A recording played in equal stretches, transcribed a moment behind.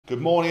Good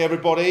morning,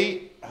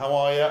 everybody. How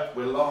are you?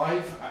 We're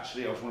live.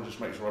 Actually, I just want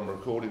to make sure I'm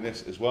recording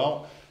this as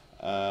well.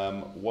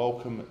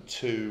 Welcome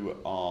to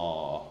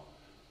our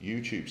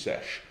YouTube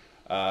sesh.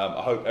 I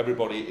hope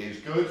everybody is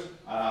good.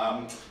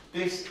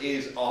 This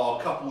is our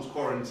couples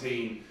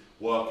quarantine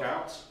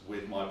workout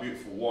with my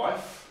beautiful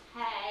wife.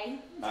 Hey.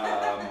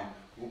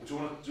 Do you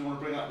want to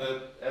bring up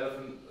the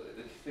elephant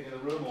thing in the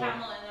room? Or?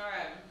 Camel in the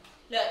room.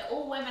 Look,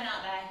 all women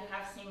out there who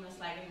have seamless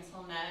leggings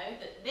will know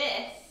that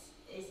this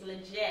is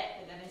legit,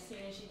 but then as soon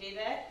as you do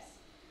this,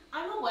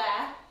 I'm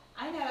aware,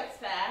 I know it's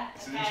there.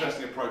 It's an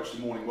interesting approach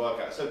to morning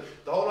workout. So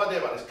the whole idea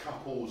about this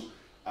couples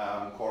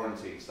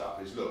quarantine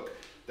stuff is, look,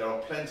 there are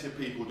plenty of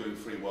people doing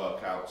free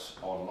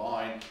workouts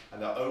online,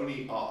 and there are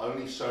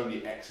only so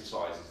many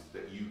exercises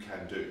that you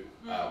can do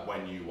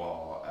when you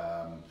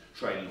are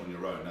training on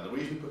your own. Now, the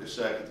reason we put this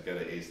circuit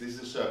together is this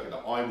is a circuit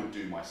that I would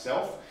do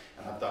myself,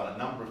 and I've done a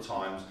number of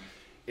times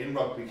in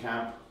rugby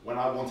camp when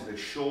I wanted a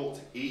short,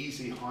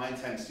 easy,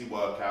 high-intensity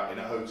workout in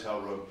a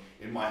hotel room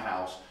in my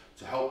house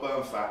to help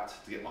burn fat,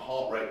 to get my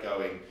heart rate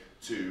going,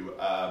 to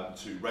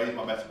raise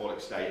my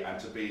metabolic state, and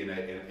to be in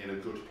a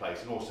good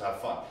place, and also have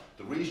fun.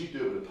 The reason you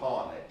do it with a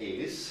partner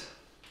is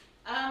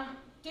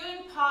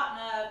doing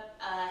partner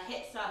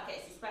HIIT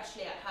circuits,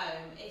 especially at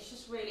home, it's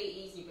just really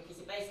easy because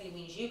it basically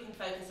means you can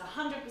focus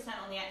 100%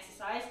 on the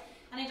exercise,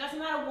 and it doesn't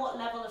matter what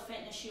level of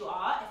fitness you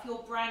are. If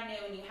you're brand new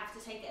and you have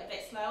to take it a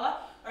bit slower,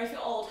 or if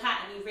you're old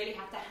hat and you really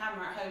have to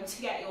hammer at home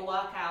to get your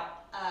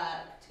workout,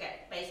 to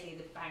get basically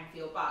the bang for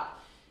your buck,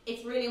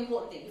 it's really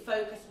important that you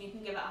focus and you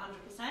can give it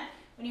 100%.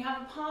 When you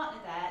have a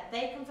partner there,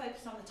 they can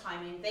focus on the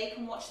timing, they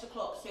can watch the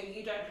clock so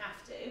you don't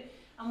have to.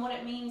 And what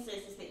it means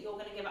is that you're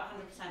going to give it 100%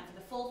 for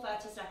the full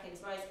 30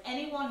 seconds, whereas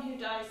anyone who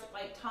does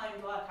like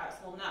timed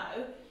workouts will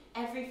know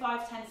every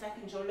 5-10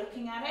 seconds you're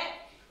looking at it,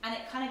 and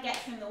it kind of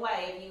gets in the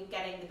way of you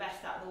getting the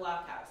best out of the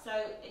workout. So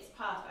it's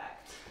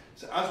perfect.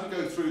 So as we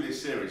go through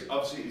this series,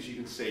 obviously as you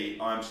can see,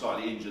 I'm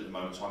slightly injured at the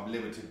moment, so I'm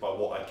limited by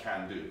what I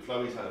can do.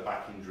 Chloe's had a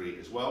back injury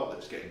as well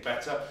that's getting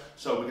better.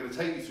 So we're going to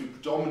take you through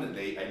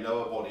predominantly a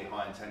lower body,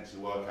 high intensity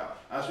workout.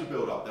 As we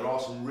build up, there are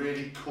some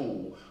really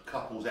cool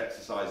couples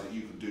exercises that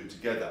you can do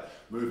together.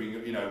 Moving,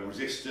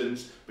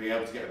 resistance, being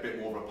able to get a bit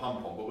more of a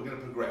pump on, but we're going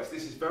to progress.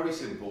 This is very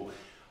simple.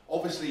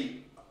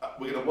 Obviously,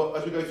 we're going to work,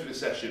 as we go through the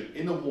session,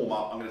 in the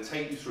warm-up, I'm going to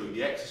take you through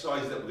the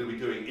exercises that we're going to be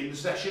doing in the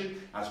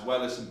session, as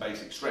well as some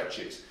basic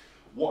stretches.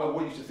 What I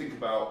want you to think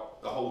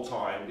about the whole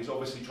time is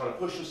obviously trying to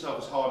push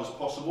yourself as hard as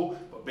possible,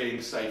 but being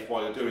safe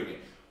while you're doing it.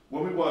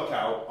 When we work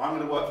out, I'm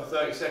going to work for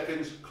 30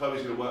 seconds,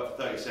 Chloe's going to work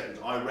for 30 seconds,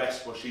 I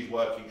rest while she's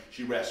working,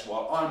 she rests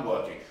while I'm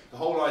working. The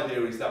whole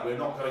idea is that we're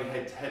not going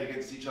head to head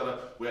against each other,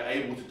 we're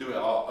able to do it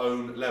at our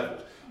own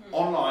levels.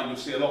 Online, you'll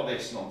see a lot of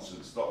this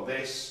nonsense, a lot of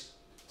this,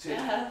 tip,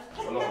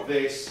 a lot of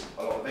this,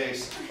 a lot of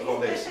this, a lot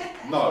of this.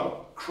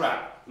 No,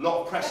 crap. A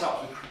lot of press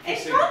ups.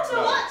 It's fun to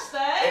watch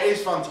though. It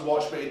is fun to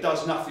watch, but it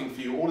does nothing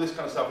for you. All this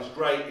kind of stuff is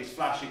great, it's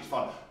flashy, it's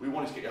fun. We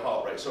want to get your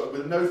heart rate. So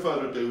with no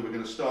further ado, we're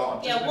going to start.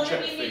 I'm just going to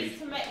check the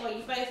feed.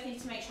 You both need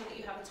to make sure that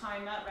you have a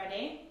timer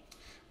ready.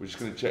 We're just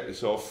going to check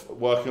this off.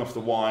 Working off the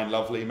wine,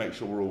 lovely. Make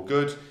sure we're all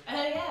good. Oh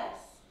yes.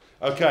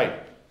 Okay.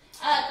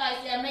 Guys,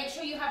 yeah, make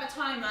sure you have a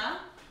timer.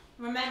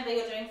 Remember,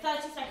 you're doing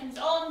 30 seconds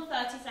on,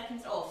 30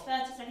 seconds off,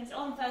 30 seconds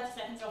on, 30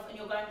 seconds off, and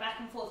you're going back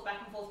and forth,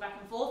 back and forth, back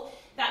and forth.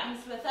 That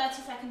means for the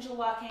 30 seconds you're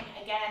working,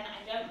 again,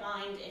 I don't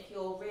mind if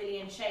you're really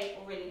in shape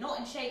or really not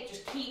in shape,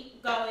 just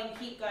keep going,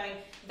 keep going.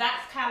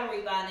 That's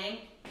calorie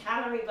burning.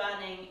 Calorie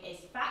burning is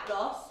fat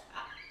loss.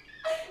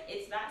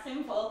 It's that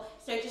simple.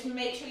 So just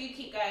make sure you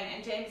keep going,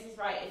 and James is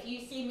right. If you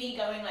see me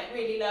going like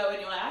really low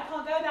and you're like, I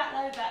can't go that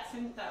low,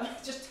 that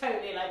was just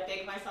totally like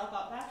dig myself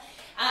up there.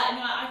 And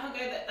you're like, I can't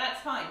go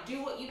that's fine.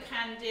 Do what you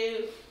can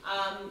do.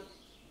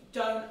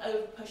 Don't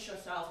over push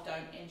yourself,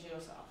 don't injure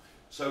yourself.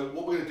 So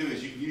what we're going to do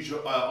is you can use your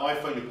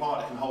iPhone, your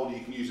partner can hold it,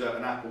 you can use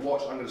an Apple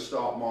Watch. I'm going to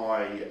start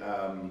my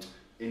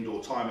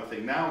indoor timer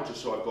thing now,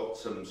 just so I've got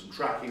some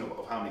tracking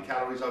of how many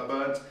calories I've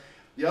burnt.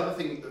 The other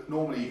thing that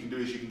normally you can do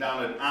is you can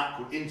download an app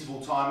called Interval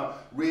Timer,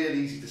 real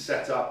easy to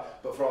set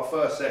up, but for our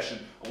first session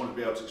I want to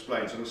be able to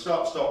explain. So I'm going to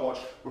start the stopwatch.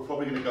 We're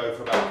probably going to go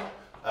for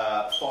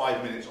about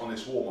 5 minutes on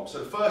this warm-up. So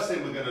the first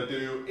thing we're going to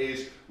do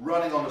is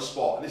running on the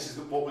spot, and this is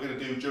what we're going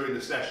to do during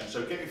the session.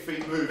 So get your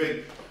feet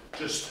moving,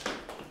 just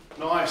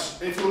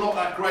nice. If you're not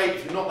that great,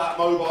 if you're not that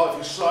mobile, if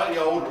you're slightly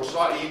older or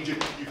slightly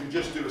injured, you can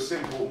just do a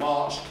simple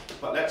march,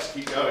 but let's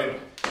keep going.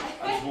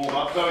 That's warm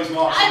up. Chloe's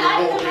marching,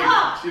 walking.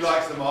 She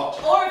likes the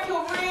march. Or if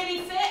you're really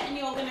fit and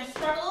you're going to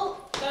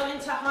struggle, go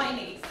into high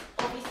knees.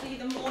 Obviously,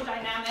 the more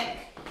dynamic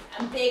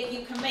and big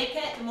you can make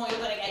it, the more you're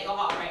going to get your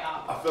heart rate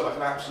up. I feel like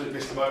an absolute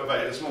Mr.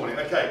 Motivator this morning.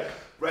 Okay,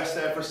 rest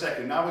there for a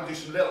second. Now we're going to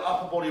do some little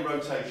upper body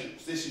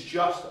rotations. This is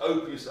just to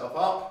open yourself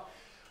up.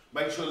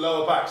 Make sure the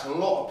lower backs. A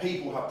lot of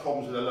people have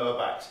problems with their lower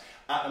backs.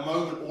 At the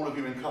moment, all of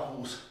you in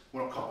couples,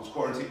 well not couples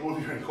quarantine, all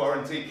of you are in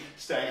quarantine,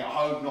 staying at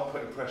home, not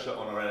putting pressure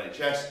on our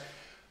NHS.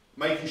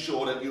 Making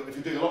sure that if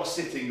you're doing a lot of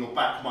sitting, your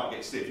back might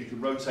get stiff. You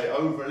can rotate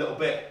over a little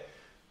bit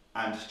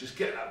and just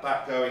get that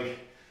back going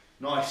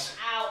Nice.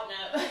 Out,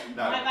 no.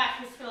 No. My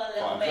back is still a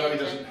little Fine.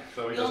 bit.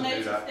 Chloe You'll doesn't do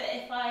notice that. that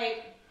if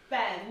I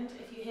bend,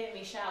 if you hear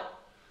me shout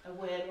a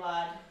weird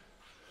word,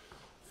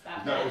 it's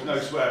that No, bend.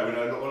 there's no swearing,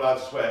 we're not allowed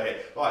to swear here.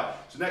 Right,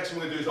 so next thing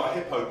we're going to do is our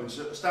hip open.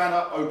 So stand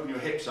up, open your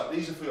hips up.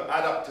 These are for your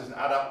adductors and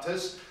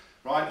adductors,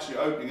 right? So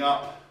you're opening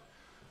up.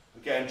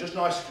 Again, just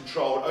nice and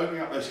controlled,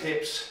 opening up those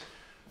hips.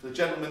 For the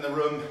gentlemen in the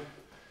room,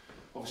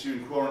 obviously you're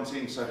in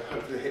quarantine, so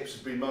hopefully the hips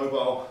have been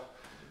mobile.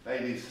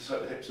 Ladies,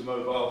 so the hips are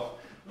mobile.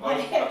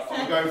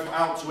 I'm going from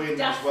out to in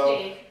as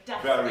well.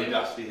 Very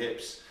dusty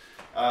hips.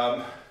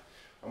 I'm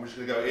just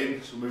going to go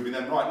in, so moving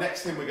them. Right,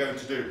 next thing we're going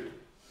to do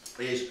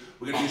is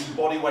we're going to do some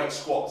body weight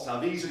squats. Now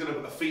these are going to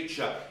be a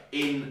feature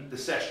in the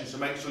session, so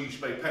make sure you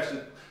pay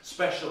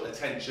special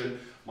attention.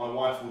 My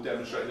wife will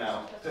demonstrate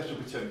now. Special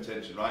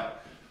attention, right?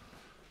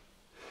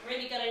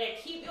 Really good idea.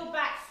 Keep your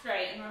back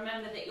straight and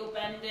remember that you're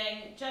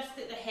bending just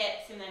at the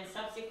hips and then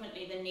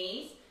subsequently the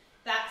knees.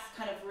 That's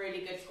kind of really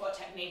good squat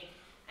technique.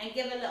 And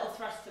give a little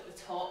thrust at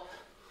the top.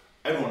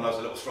 Everyone loves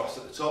a little thrust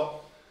at the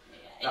top.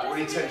 Yeah, that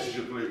really tenses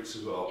your glutes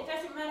as well. It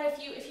doesn't matter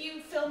if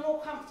you feel more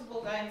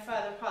comfortable going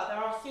further apart. There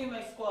are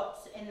sumo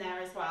squats in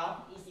there as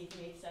well. Easy for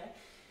me to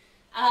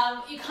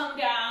say. You come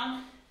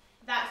down.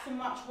 That's a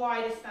much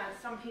wider stance.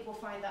 Some people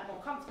find that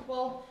more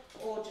comfortable,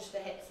 or just the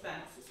hip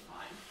stance is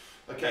fine.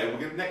 Okay,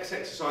 next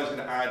exercise we're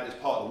going to add as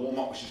part of the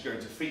warm-up, which is going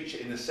to feature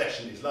in the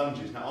session, is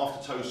lunges. Now,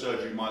 after toe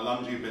surgery, my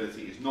lunging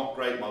ability is not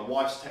great. My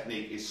wife's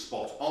technique is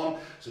spot on,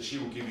 so she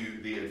will give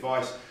you the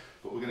advice.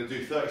 But we're going to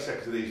do 30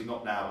 seconds of these,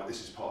 not now, but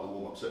this is part of the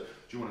warm-up. So, do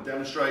you want to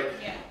demonstrate?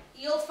 Yeah.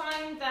 You'll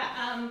find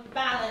that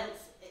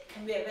balance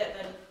can be a bit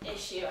of an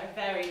issue. I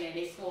very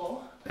nearly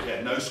swore.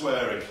 Yeah, no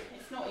swearing.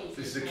 It's not easy.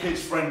 This is a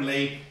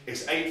kids-friendly.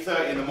 It's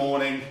 8:30 in the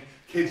morning.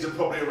 Kids are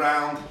probably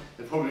around.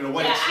 They're probably going to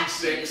wait since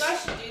 6. You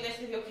guys should do this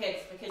with your kids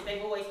because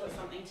they've always got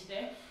something to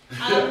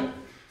do.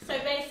 So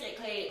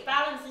basically,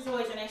 balance is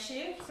always an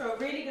issue. So a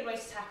really good way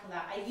to tackle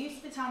that. I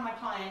used to tell my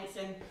clients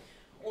in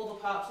all the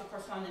parks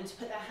across London to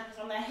put their hands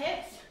on their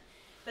hips.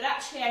 But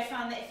actually, I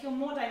found that if you're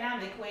more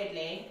dynamic,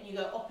 weirdly, and you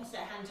go opposite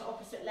hand to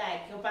opposite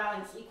leg, your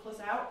balance equals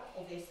out,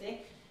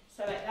 obviously.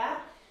 So like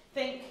that.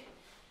 Think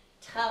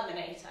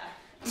Terminator.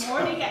 I'm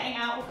already getting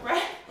out of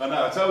breath. I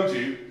know, I told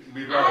you. You'd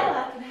be right.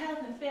 Oh, I can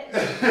help and fit.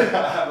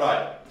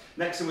 Right.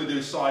 Next thing we'll do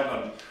is side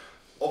lunge.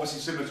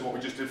 Obviously similar to what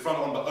we just did, front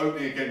on, but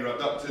opening again your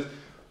abductors.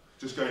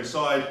 Just going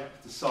side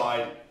to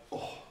side.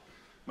 Oh,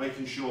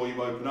 making sure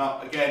you open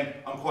up. Again,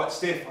 I'm quite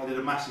stiff. I did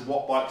a massive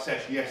watt bike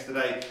session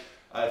yesterday.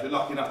 If you're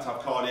lucky enough to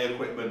have cardio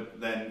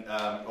equipment, then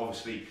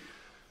obviously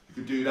you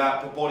could do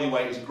that. But body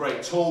weight is a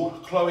great tool.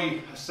 Chloe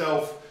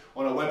herself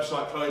on her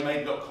website,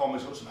 chloemade.com,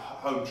 has got some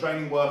home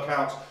training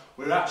workouts.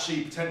 We're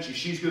actually potentially,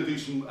 she's going to do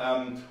some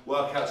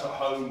workouts at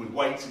home with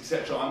weights,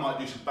 etc. I might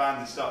do some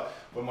bandy stuff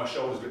when my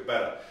shoulder's a bit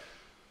better.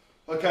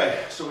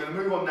 Okay, so we're going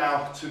to move on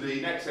now to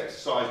the next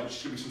exercise, which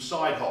is going to be some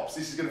side hops.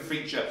 This is going to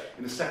feature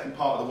in the second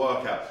part of the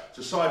workout.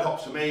 So side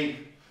hops for me,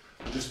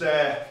 just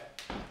there,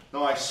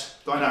 nice,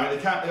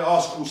 dynamic. They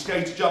are called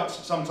skater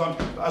jumps sometimes,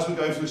 but as we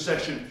go through the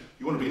session,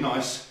 you want to be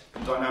nice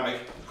and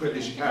dynamic as quickly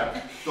as you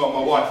can. Got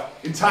my wife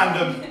in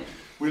tandem.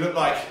 We look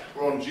like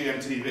we're on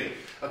GMTV.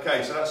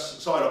 Okay, so that's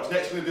side hops.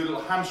 Next, we're going to do a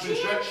little hamstring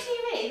stretch.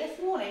 GMTV this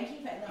morning,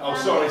 keep it in the Oh,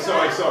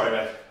 sorry,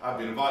 mate. I've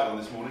been invited on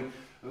this morning.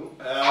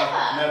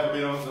 Never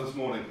been on this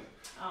morning.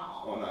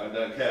 Oh no,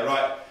 don't care.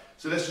 Right,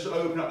 so let's just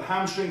open up the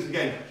hamstrings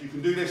again. You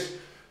can do this.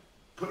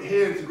 Put your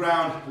heel into the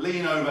ground,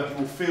 lean over, you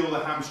will feel the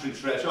hamstring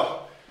stretch.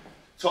 Oh,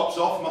 tops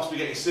off, must be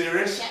getting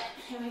serious. Yep,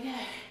 here we go.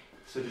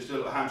 So just do a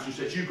little hamstring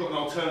stretch. You've got an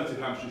alternative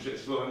hamstring stretch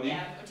as well, haven't you?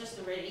 Yeah, just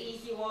a really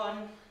easy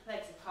one.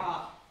 Legs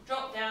apart.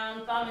 Drop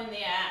down, bum in the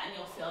air, and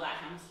you'll feel that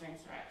hamstring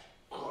stretch.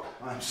 God,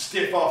 I'm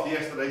stiff after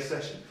yesterday's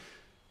session.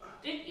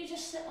 Didn't you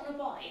just sit on a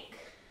bike?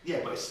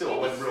 Yeah, but still, I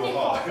went real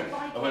hard.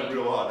 I went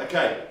real hard.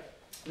 Okay,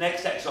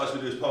 next exercise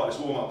we do as part of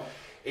this warm-up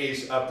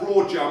is a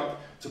broad jump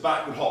to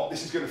backward hop.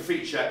 This is going to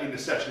feature in the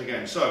session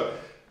again. So,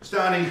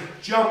 standing,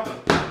 jump,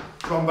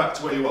 run back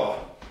to where you are.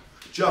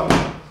 Jump,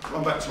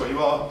 run back to where you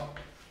are.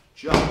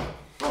 Jump,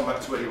 run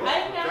back to where you are.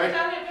 I've never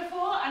done it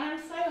before, and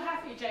I'm so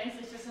happy James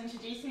has just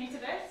introduced me to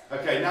this.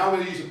 Okay, now we're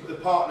going to use the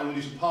partner. We'll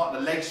do some partner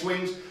leg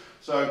swings.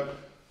 So,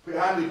 put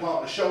your hand on your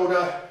partner's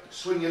shoulder,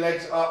 swing your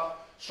legs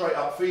up, straight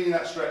up, feeling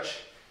that stretch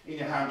in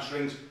your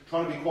hamstrings,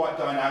 trying to be quite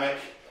dynamic.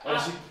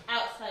 Obviously,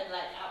 outside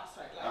leg,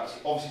 outside leg.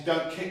 Obviously,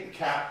 don't kick the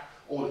cat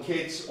or the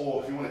kids,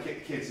 or if you want to kick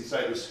the kids and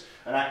say it was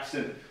an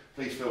accident,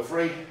 please feel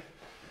free.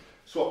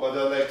 Swap by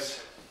their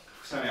legs.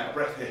 Standing out of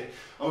breath here.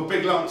 I'm a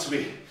big lump to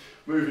be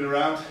moving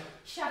around.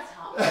 Shut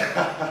up.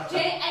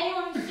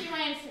 Anyone who see my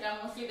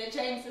Instagram will see that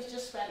James has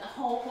just spent the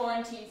whole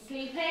quarantine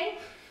sleeping,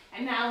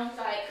 and now he's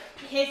like,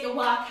 here's a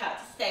workout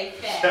to stay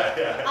fit.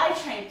 Yeah. I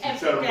train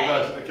every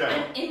day. Okay.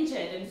 I'm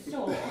injured and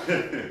sore.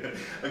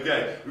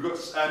 Okay, we've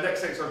got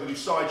next exercise, we're going to do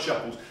side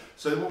shuffles.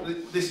 So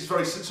this is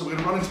very simple. So we're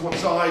going to run into one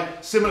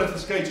side, similar to the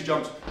skater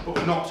jumps, but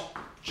we're not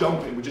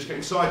jumping. We're just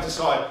getting side to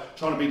side,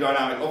 trying to be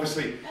dynamic.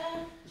 Obviously,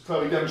 as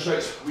Chloe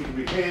demonstrates, we can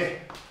be here,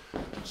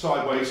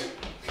 sideways,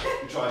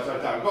 and try to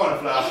go down. Go on,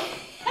 Flash.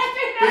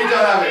 Be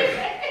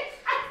dynamic.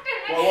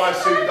 My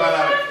wife's super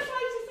dynamic.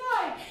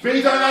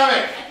 Be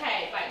dynamic.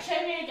 Okay, right,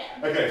 show me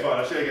again. Okay, fine,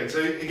 I'll show you again.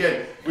 So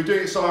again, we're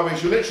doing it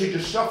sideways. You're literally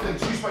just shuffling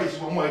 2 spaces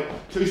one way,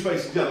 2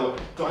 spaces the other way.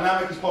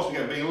 Dynamic as possible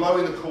again, being low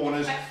in the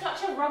corners. That's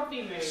such a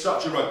rugby move.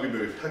 Such a rugby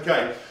move.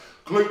 Okay,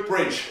 glute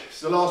bridge.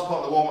 It's the last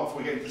part of the warm-up before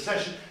we get into the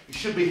session. You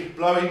should be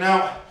blowing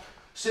now.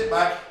 Sit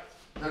back,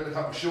 don't look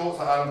up my shorts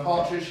like Alan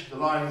Partridge. The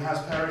lining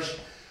has perished.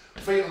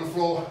 Feet on the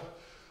floor.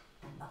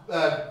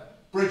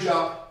 Bridge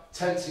up,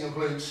 tensing your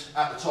glutes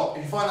at the top.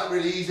 If you find that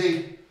really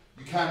easy,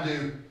 you can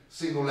do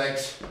single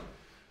legs,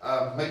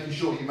 making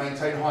sure you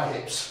maintain high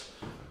hips.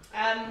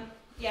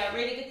 Yeah, a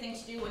really good thing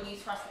to do when you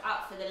thrust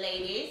up for the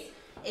ladies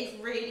is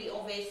really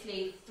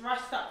obviously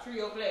thrust up through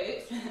your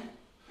glutes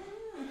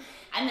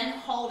and then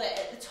hold it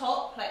at the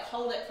top, like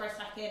hold it for a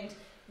second,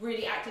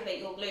 really activate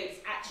your glutes.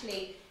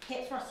 Actually,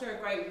 hip thrusts are a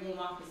great warm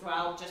up as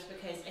well, just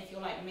because if you're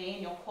like me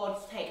and your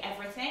quads take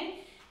everything,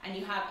 and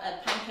you have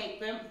a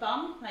pancake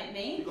bum like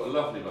me. You've got a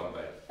lovely bum,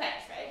 babe.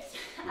 Thanks, babes.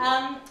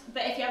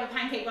 But if you have a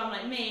pancake bum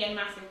like me and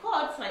massive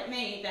quads like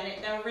me, then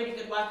they're a really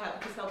good workout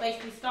because they'll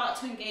basically start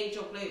to engage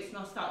your glutes and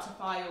they'll start to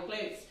fire your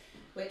glutes,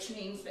 which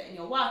means that in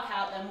your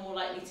workout, they're more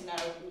likely to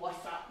know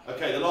what's up.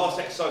 Okay, the last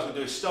exercise we'll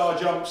do is star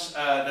jumps.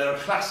 They're a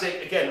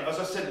classic. Again, as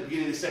I said at the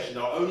beginning of the session,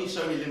 there are only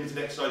so many limited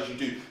exercises you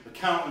do that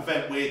can't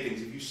invent weird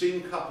things. If you've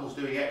seen couples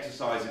doing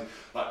exercising,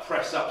 like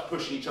press ups,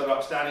 pushing each other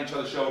up, standing each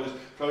other's shoulders,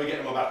 Chloe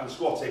getting on my back and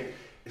squatting,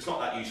 it's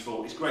not that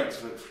useful. It's great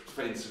for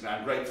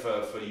Instagram, great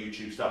for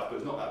YouTube stuff, but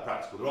it's not that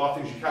practical. There are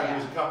things you can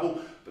do as a couple,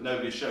 but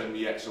nobody's showing me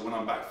yet, so when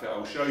I'm back fit, I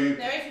will show you.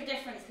 There is a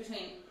difference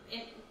between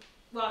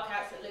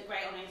workouts that look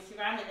great on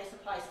Instagram, and this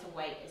applies to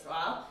weight as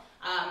well,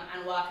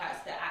 and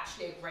workouts that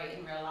actually are great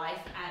in real life,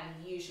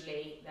 and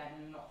usually they're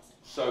not.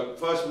 So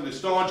first we're going to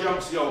star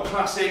jumps, the old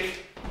classic.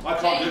 I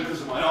can't do it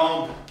because of my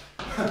arm.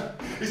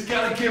 It's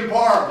Gary Kim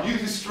arm,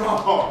 use his strong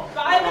arm.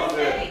 But I would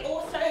say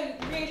also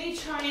really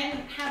try and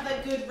have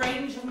a good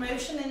range of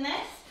motion in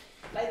this.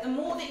 Like the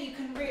more that you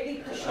can really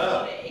push your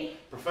body.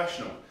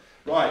 Professional.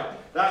 Right,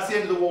 that's the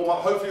end of the warm up.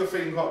 Hopefully you're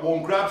feeling quite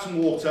warm. Grab some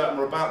water and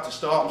we're about to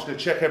start. I'm just going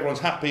to check everyone's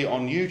happy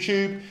on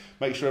YouTube.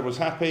 Make sure everyone's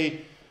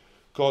happy.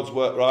 God's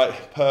work, right,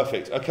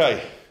 perfect.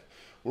 Okay,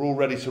 we're all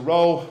ready to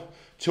roll.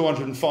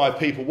 205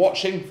 people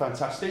watching,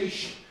 fantastic.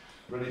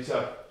 Ready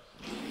to...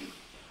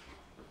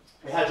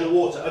 You had your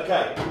water,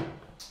 okay.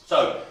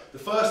 So, the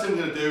first thing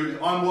we're going to do is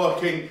I'm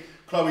working,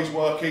 Chloe's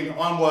working,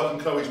 I'm working,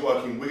 Chloe's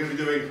working. We're going to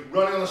be doing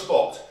running on the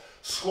spot,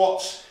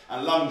 squats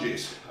and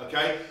lunges,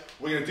 okay?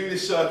 We're going to do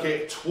this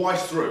circuit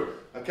twice through,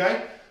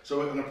 okay? So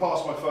we're going to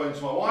pass my phone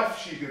to my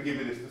wife. She's going to give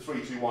me this the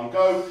 3, 2, 1,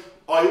 go.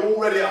 Are you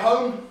all ready at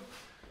home?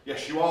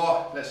 Yes, you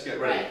are. Let's get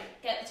ready. Right.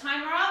 Get the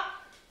timer up.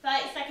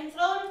 30 seconds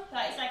on,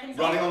 30 seconds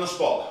Running on. on the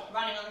spot.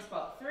 Running on the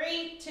spot.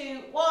 3,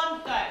 2,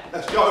 1, go.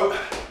 Let's go.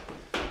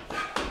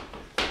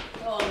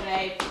 Go on,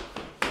 babe.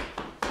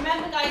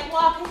 Remember, guys,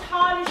 work as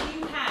hard as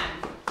you can.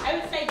 I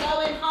would say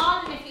go in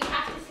hard, and if you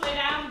have to slow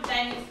down,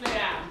 then you slow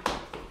down.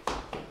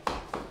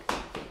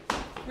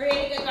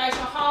 Really good, guys.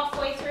 You're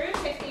halfway through,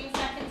 15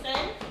 seconds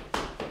in.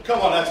 Come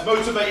on, let's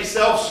motivate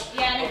yourselves.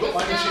 Yeah, and I've got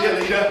my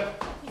cheerleader.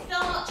 You're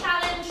still not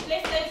challenged.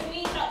 Lift those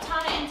knees up,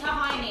 turn it into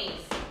high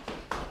knees.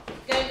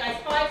 Good, guys.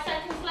 5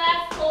 seconds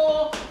left.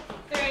 4,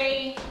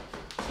 3,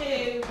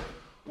 2,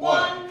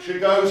 1. She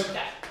goes. Go.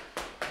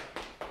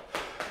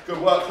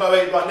 Good work,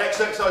 Chloe. Right,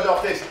 next exercise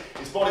after this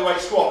is bodyweight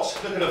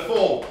squats. Look at her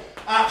form.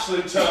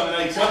 Absolute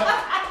Terminator.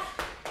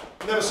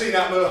 Never seen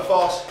that move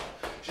fast.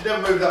 She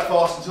never moved that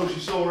fast until she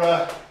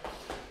saw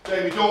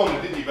Jamie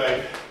Dornan, didn't you,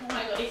 babe? Oh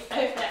my God, he's so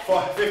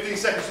fit. 15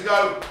 seconds to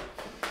go.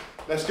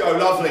 Let's go,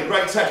 lovely.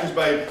 Great seconds,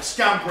 babe.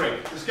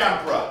 Scampering, the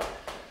scamperer.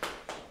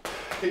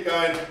 Keep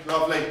going,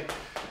 lovely.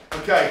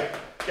 Okay,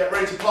 get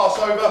ready to pass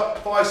over.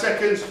 5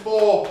 seconds,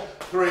 4,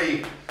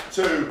 3,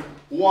 2,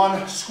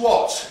 1.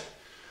 Squat.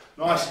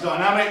 Nice and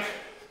dynamic.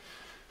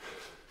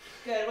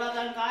 Good, well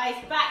done, guys.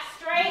 Back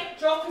straight,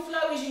 drop as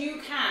low as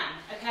you can.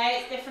 Okay,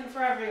 it's different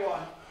for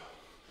everyone.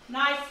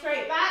 Nice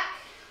straight back.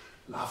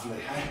 Lovely,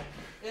 eh?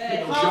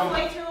 Good,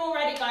 halfway through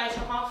already, guys.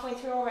 You're halfway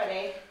through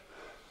already.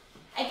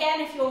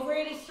 Again, if you're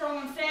really strong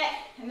and fit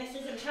and this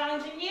isn't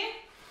challenging you,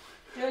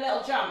 do a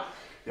little jump.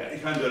 Yeah, you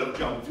can do a little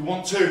jump if you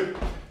want to.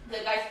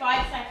 Good, guys.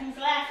 5 seconds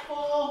left.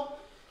 4,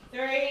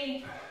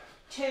 3,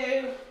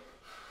 2,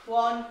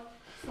 1.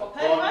 Swap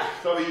over.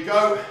 So you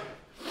go.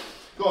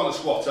 Go on the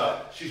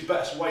squatter. She's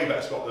better, way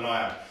better squat than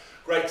I am.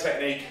 Great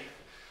technique,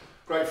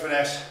 great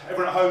finesse.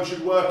 Everyone at home should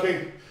be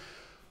working.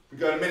 We're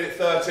going 1 minute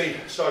 30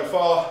 so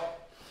far.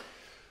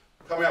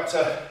 Coming up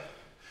to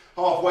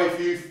halfway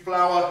for you,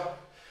 flower.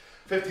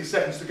 50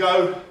 seconds to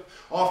go.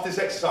 After this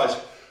exercise,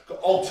 got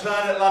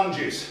alternate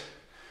lunges.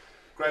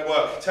 Great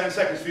work. 10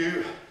 seconds for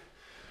you.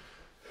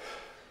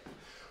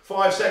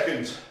 5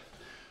 seconds.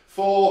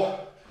 4,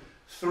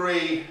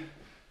 3,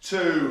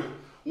 2,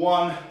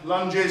 1.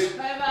 Lunges.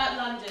 Over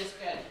lunges,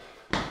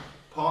 good.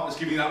 Partner's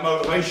giving you that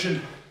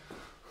motivation.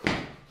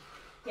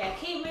 Yeah,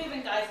 keep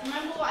moving, guys.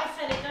 Remember what I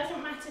said, it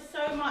doesn't matter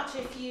so much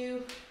if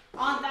you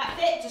aren't that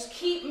fit, just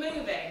keep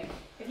moving.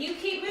 If you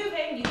keep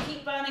moving, you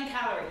keep burning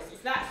calories.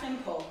 It's that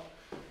simple.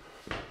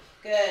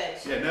 Good.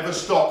 Yeah, never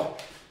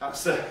stop.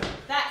 That's the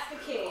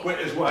key.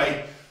 quitter's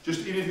way.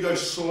 Just even if you go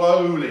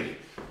slowly,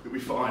 you'll be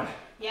fine.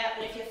 Yeah,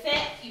 but if you're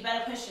fit, you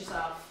better push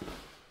yourself.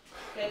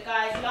 Good,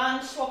 guys.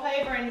 Lunge, swap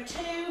over in 2,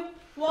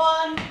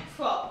 1,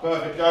 swap.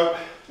 Perfect, go.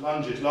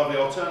 Lunges, lovely.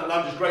 Alternate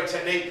lunges, great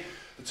technique.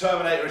 The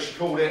Terminator, as she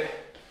called it.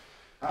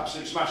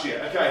 Absolutely smashing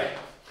it. Okay,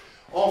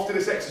 after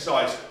this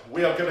exercise,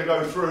 we are going to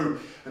go through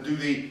and do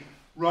the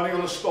running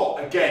on the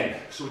spot again.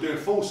 So we're doing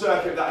a full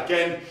circuit of that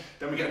again,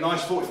 then we get a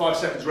nice 45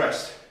 seconds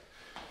rest.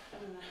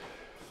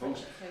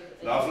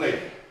 Lovely.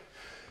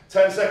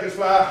 10 seconds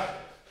flat.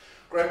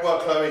 Great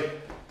work, Chloe.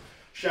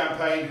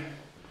 Champagne.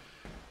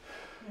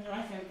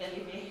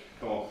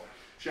 Come on.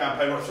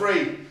 Champagne. Right,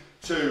 3,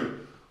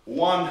 2,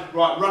 1.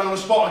 Right, running on the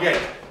spot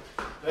again.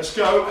 Let's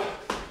go.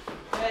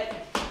 Good.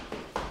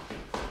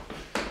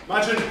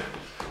 Imagine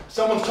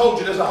someone's told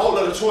you there's a whole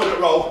load of toilet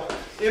roll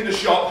in the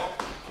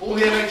shop. All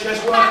the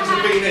NHS workers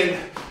have been in.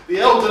 The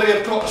elderly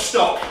have got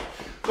stock.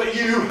 But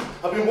you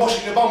have been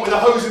washing your bum with a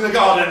hose in the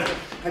garden.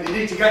 And you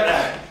need to get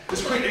there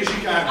as quickly as you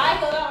can. I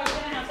thought that was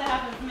going to have to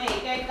happen for me.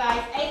 Go,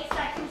 guys. 8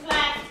 seconds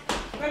left.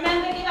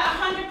 Remember, give it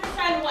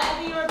 100%,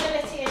 whatever your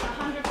ability is.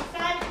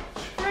 100%.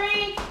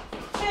 3,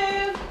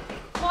 2,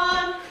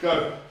 1.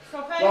 Go.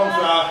 Swap Run over.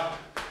 flat.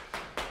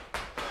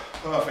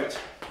 Perfect.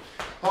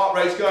 Heart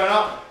rate's going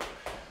up.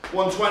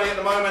 120 at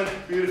the moment.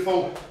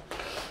 Beautiful.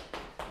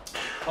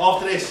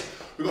 After this,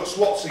 we've got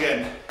squats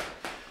again.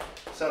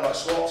 Sound like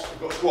squats?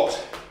 We've got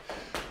squats.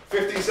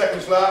 15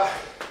 seconds flat.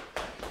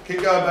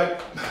 Keep going, babe.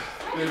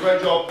 Doing a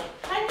great job.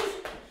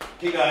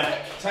 Keep going.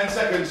 10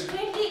 seconds.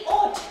 Really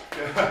odd.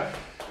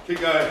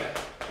 Keep going.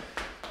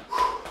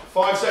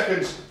 5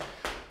 seconds.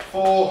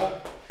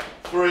 4,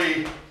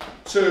 3,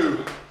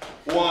 2,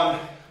 1.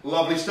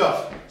 Lovely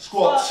stuff.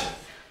 Squats.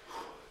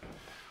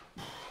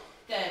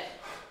 Good.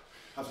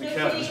 Have to be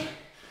careful.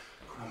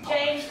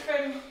 James,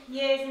 from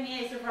years and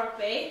years of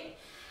rugby,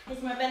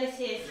 his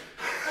mobility is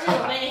a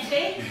little bit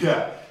iffy.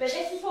 Yeah. But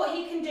this is what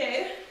he can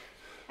do.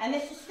 And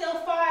this is still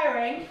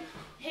firing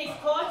his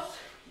quads,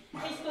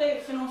 his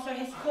glutes, and also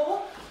his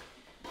core.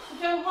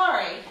 So don't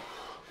worry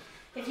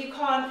if you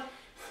can't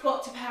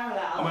squat to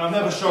parallel. I mean, I've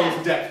never struggled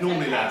for depth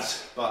normally,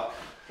 lads, but...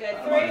 Good.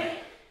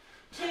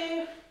 3,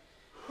 2,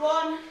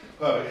 1.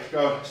 Perfect.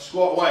 Go.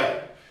 Squat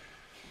away.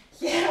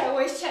 Yeah, I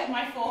always check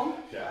my form.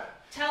 Yeah.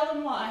 Tell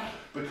them why.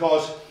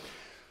 Because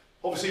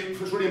obviously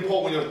it's really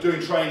important when you're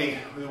doing training,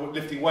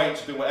 lifting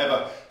weights, doing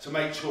whatever, to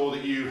make sure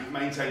that you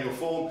maintain your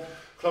form.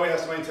 Chloe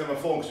has to maintain her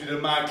form because we did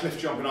a mad cliff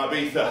jump in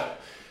Ibiza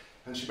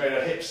and she made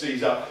her hips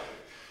seize up.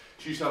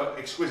 She used to have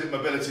exquisite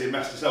mobility and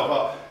messed herself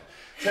up.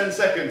 10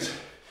 seconds,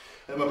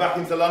 and we're back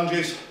into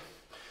lunges.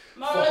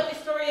 Moral of the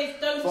story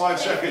is don't 5 cliff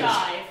seconds.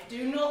 dive.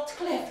 Do not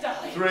cliff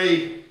dive.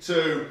 3,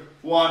 2,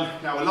 1.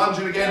 Now we're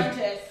lunging again.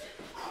 Lunges.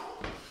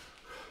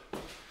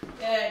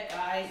 Good,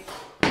 guys.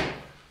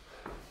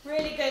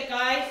 Really good,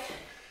 guys.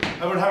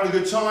 Everyone having a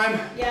good time?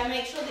 Yeah,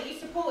 make sure that you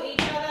support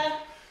each other.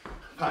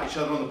 Pat each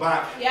other on the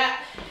back. Yeah,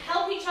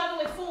 help each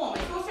other with form.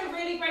 It's also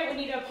really great when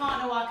you do a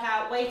partner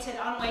workout, weighted,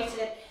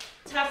 unweighted,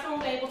 to have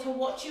someone be able to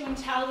watch you and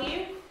tell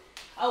you,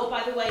 oh,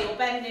 by the way, you're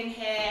bending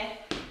here,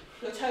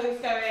 your toes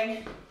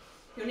going,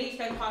 your knees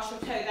going past your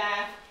toe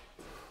there.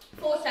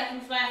 4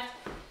 seconds left.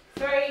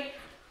 3,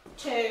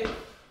 2,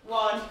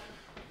 1.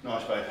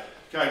 Nice, babe.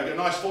 Okay, we've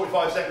got a nice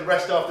 45-second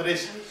rest after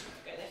this.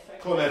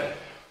 Come on then.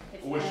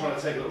 Always trying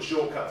to take a little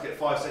shortcut to get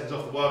 5 seconds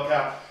off the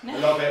workout. I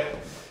love it.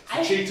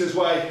 It's the cheater's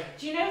way.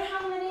 Do you know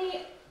how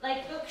many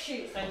book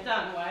shoots I've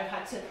done where I've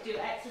had to do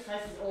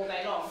exercises all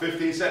day long?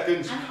 15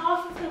 seconds. And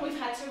half of them we've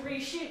had to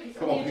reshoot.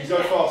 Come on, you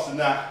go faster than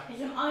that.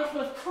 It's an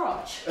eyeful of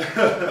crotch.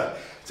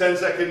 10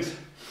 seconds.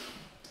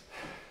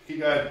 Keep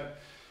going.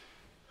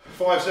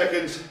 5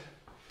 seconds.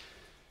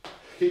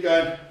 Keep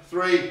going.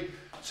 3,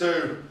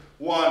 2,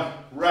 1.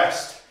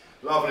 Rest.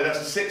 Lovely.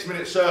 That's a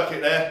 6-minute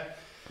circuit there.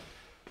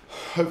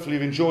 Hopefully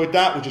you've enjoyed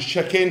that. We'll just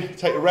check in,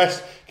 take a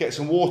rest, get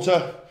some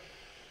water.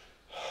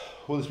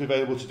 Will this be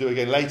available to do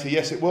again later?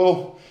 Yes, it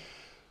will.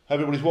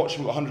 Everybody's watching.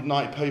 We've got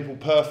 190 people.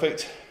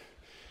 Perfect.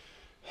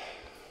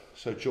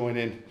 So join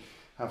in,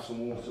 have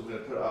some water. We're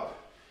going to put it up.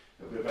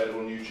 It'll be available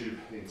on YouTube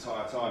the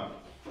entire time.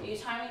 Are you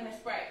timing this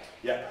break?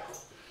 Yeah.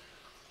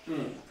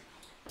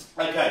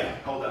 Okay,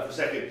 hold that for a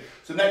second.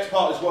 So next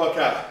part of this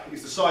workout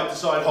is the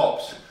side-to-side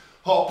hops.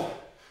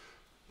 Hop,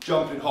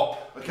 jump and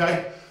hop,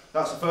 okay?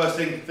 That's the first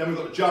thing. Then we've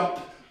got the jump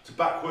to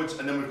backwards,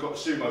 and then we've got the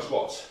sumo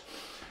squats.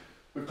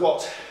 We've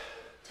got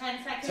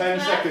 10 seconds 10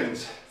 left.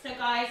 seconds. So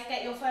guys,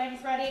 get your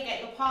phones ready,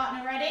 get your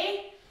partner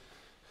ready.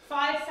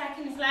 5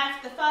 seconds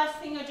left. The first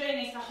thing you're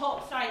doing is to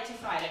hop side to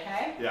side,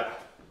 okay? Yeah.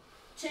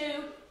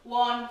 2,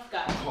 1, go.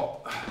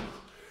 Hop.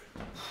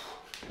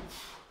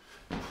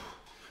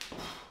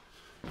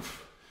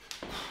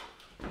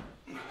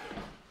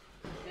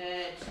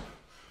 Good.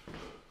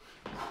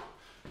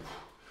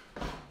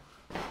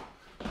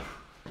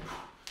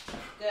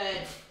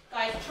 Good.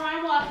 Guys, try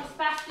and work as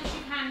fast as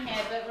you can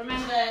here, but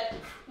remember,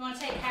 you want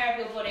to take care of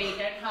your body,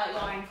 don't hurt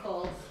your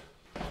ankles.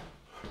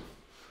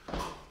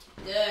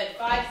 Good.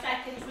 5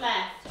 seconds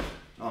left.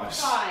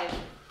 Nice. 5,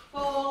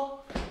 4,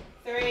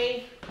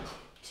 3,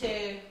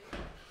 2,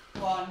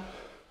 1,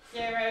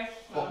 0.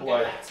 We'll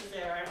go back to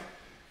 0.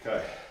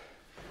 Okay.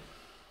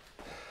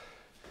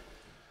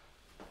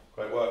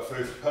 Great work,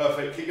 Food.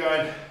 Perfect. Keep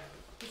going.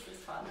 This is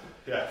fun.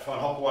 Yeah, fun.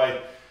 Hop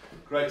away.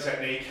 Great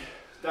technique.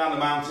 Down the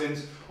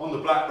mountains, on the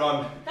black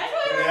run. That's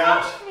what it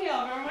reminds me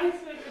of. It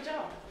reminds me of the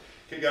jump.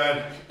 Keep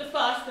going. The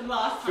first and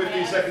last time.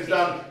 15 seconds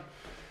done.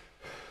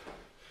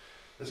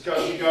 Let's go.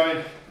 Keep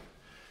going.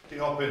 Keep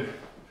hopping.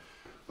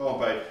 Go on,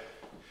 babe.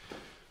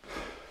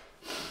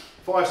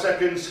 5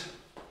 seconds.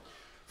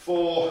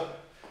 4,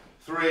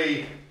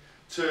 3,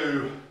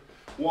 2,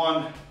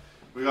 1.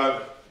 We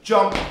go.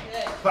 Jump.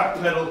 Good. Back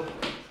pedal.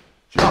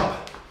 Jump.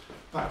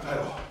 Back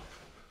pedal.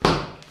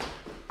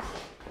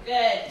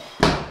 Good.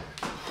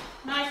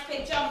 Nice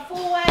big jump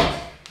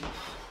forward.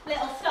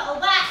 Little scuttle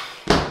back.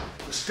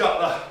 The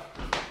scuttler.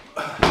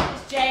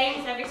 It's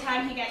James every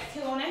time he gets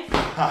too honest.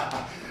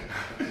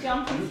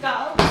 Jump and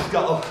scuttle.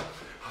 Scuttle.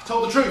 I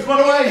told the truth. Run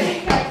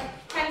away.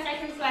 10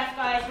 seconds left,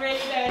 guys. Really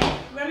good.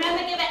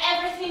 Remember, give it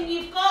everything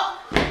you've got.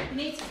 You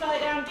need to slow it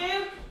down.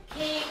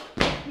 Keep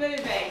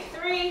moving.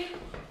 3,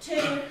 2,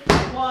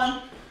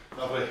 1.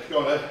 Lovely. Go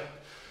on then.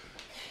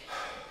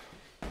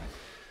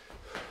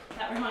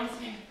 That reminds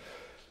me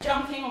of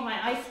jumping on my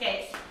ice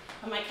skates.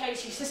 And my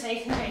coach used to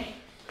say to me,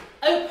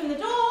 open the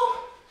door.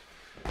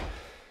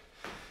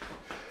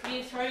 If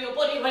you throw your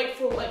body weight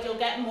forward, you'll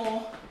get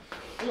more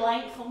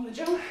length on the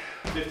jump.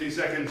 15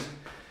 seconds.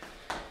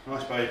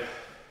 Nice, babe.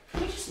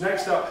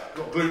 Next up,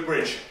 got glute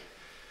bridge.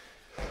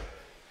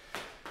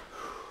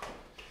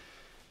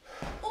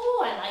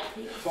 Oh, I like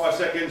these. 5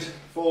 seconds.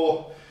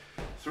 4,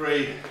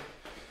 3,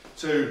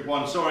 2,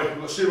 1. Sorry,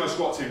 we've got sumo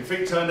squats in.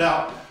 Feet turned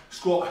out.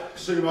 Squat,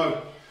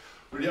 sumo.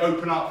 Really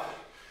open up.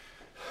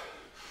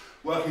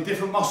 Working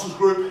different muscles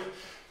group.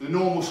 The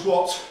normal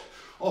squats,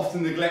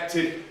 often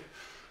neglected.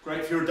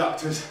 Great for your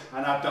adductors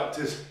and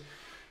abductors.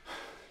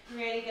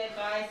 Really good,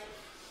 guys.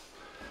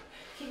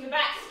 Keep your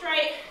back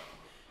straight.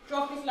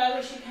 Drop as low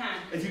as you can.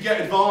 If you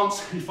get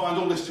advanced and you find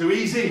all this too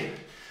easy,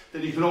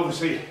 then you can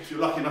obviously, if you're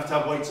lucky enough to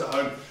have weights at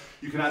home,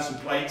 you can add some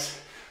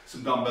plates,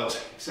 some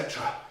dumbbells,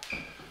 etc.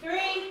 3,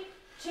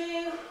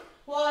 2,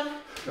 1.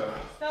 Go.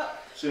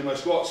 Stop. Sumo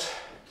squats.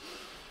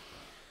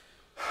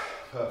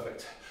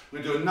 Perfect. We're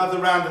going to do another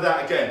round of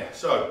that again.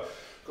 So,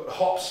 got the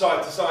hops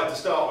side to side to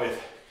start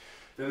with,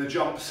 then the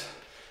jumps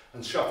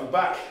and shuffle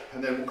back,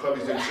 and then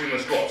Chloe's doing sumo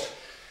squats.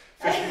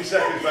 15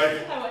 seconds,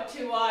 babe. I went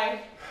too wide.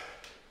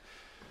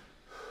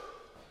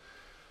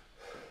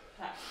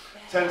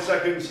 10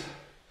 seconds.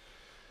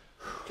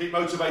 Keep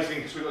motivating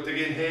because we've got to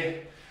dig in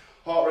here.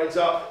 Heart rate's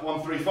up.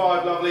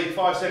 135, lovely.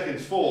 5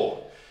 seconds.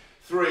 4,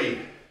 3,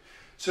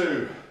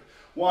 2,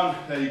 1.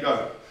 There you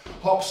go.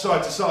 Hop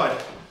side to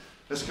side.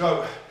 Let's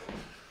go.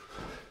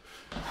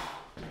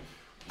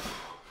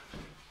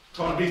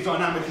 Trying to be as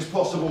dynamic as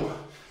possible,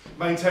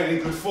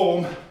 maintaining good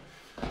form.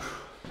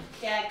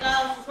 Yeah,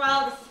 girls as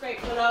well, this is great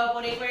for your lower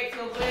body, great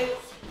for your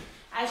glutes.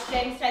 As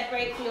James said,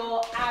 great for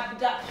your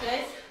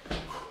abductors.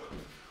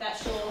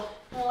 That's your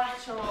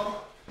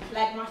lateral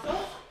leg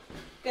muscles.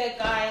 Good,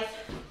 guys.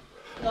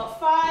 We've got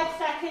 5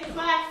 seconds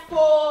left.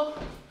 4,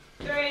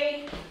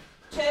 3,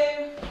 2,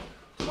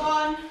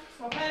 1.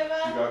 Swap over.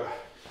 There you go.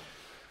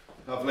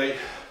 Lovely,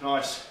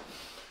 nice,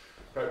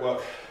 great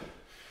work.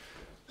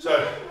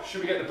 So,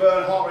 should we get the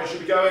burn? Heart rate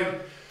should be going.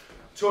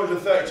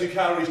 232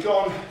 calories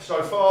gone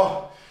so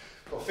far.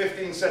 Got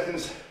 15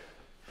 seconds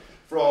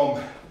from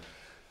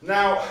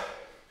now.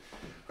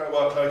 Great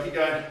work, Chloe. Keep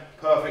going.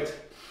 Perfect.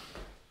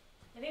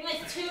 I think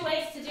there's 2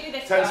 ways to do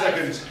this, 10 guys.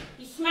 seconds.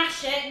 You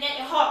smash it and get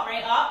your heart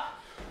rate up,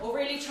 or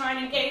really try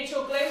and engage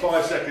your glutes.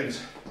 5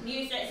 seconds.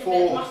 Use it as a 4,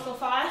 bit of muscle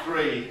fire.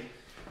 3,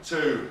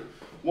 2,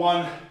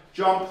 1.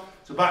 Jump.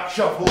 So back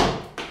shuffle.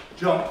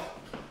 Jump.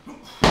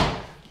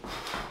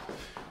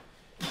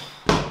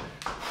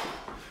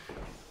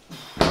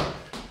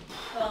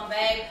 Go on,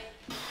 babe.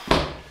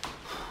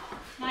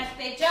 Nice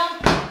big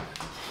jump.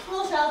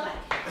 Small shell back.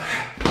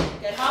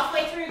 Good.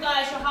 Halfway through,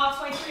 guys. You're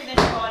halfway through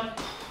this one.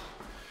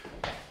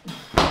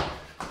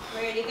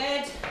 Really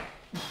good.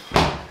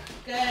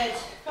 Good.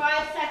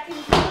 5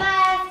 seconds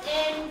left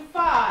in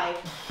 5,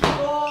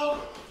 4,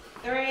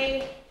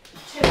 3,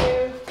 2,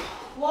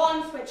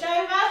 1. Switch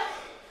over.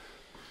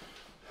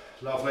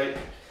 Lovely.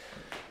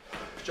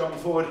 Jumping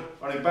forward,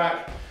 running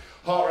back.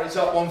 Heart rate's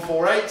up,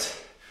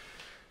 148.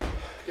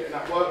 Getting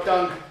that work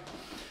done.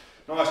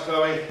 Nice,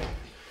 Chloe.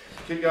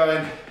 Keep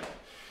going.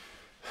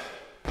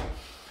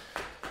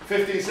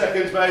 15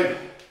 seconds, babe.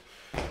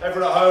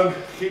 Everyone at home,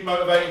 keep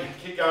motivating,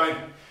 keep going.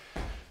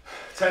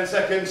 10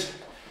 seconds.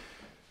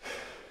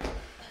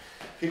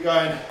 Keep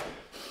going.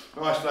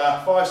 Nice,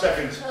 Flower. 5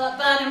 seconds. Feel that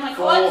burn in my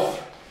 4, quads.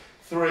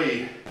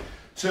 3,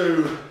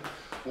 2,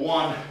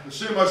 1. The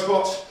sumo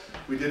squats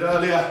we did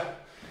earlier.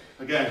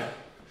 Again,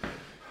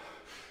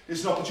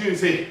 it's an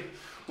opportunity.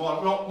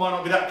 Might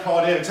not be that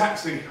cardio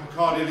taxing or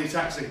cardially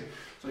taxing.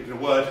 It's not even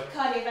a word.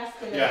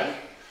 Cardiovascular. Yeah.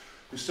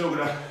 You're still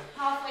gonna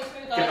Halfway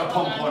through, guys. get a well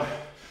pump done. on.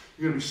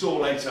 You're gonna be sore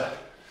later.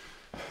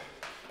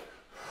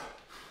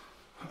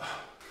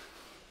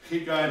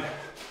 Keep going.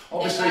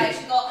 Obviously, guys,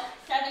 you've got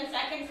 7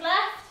 seconds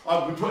left.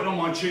 I'll be putting on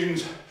my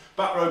tunes,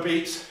 back row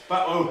beats,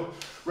 back row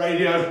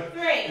radio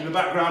 3, in the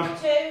background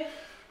 2,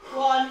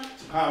 1.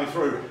 to power me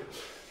through.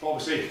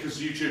 Obviously,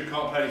 because YouTube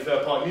can't play any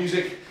third-party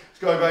music. Let's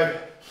go, babe.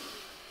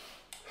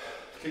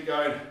 Keep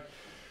going.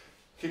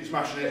 Keep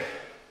smashing it.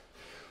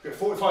 Get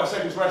 45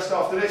 seconds rest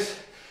after this,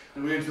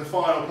 and we're into the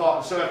final part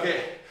of the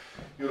circuit.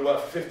 You're going to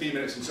work for 15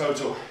 minutes in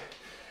total.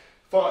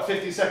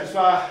 15 seconds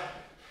fire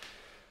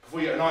before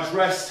you get a nice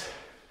rest.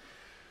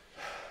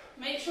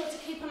 Make sure to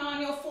keep an eye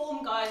on your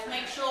form, guys.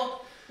 Make sure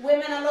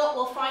women a lot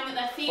will find that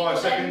their feet or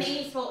their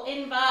knees will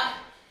invert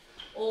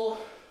or...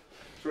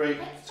 3,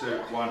 2,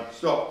 1,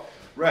 stop.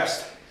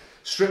 Rest.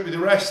 Strip with the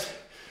rest.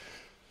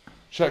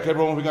 Check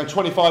everyone, we're going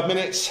 25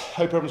 minutes.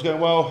 Hope everyone's going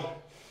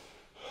well.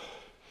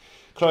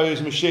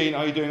 Chloe's machine,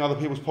 are you doing other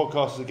people's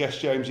podcasts as a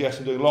guest, James? Yes,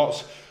 I'm doing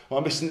lots. My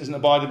assistant isn't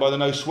abiding by the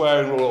no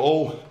swearing rule at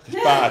all. It's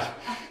bad.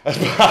 That's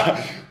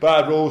bad.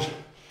 Bad rules.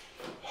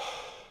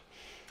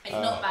 It's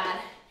not bad.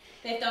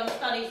 They've done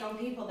studies on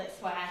people that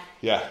swear.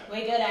 Yeah.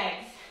 We're good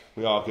eggs.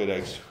 We are good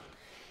eggs.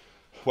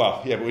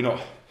 Well, yeah, but we're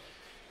not.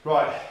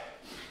 Right.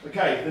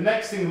 Okay, the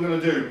next thing we're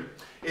going to do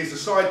is the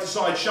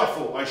side-to-side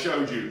shuffle I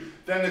showed you.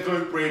 Then the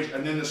glute bridge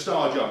and then the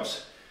star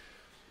jumps.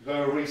 We're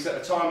going to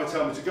reset the timer,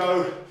 tell me to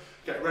go.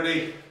 Get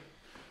ready.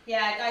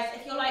 Yeah, guys,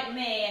 if you're like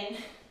me and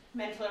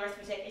mental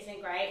arithmetic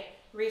isn't great,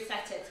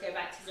 reset it to go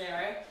back to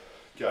 0.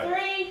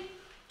 Okay.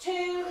 3,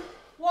 2,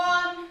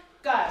 1,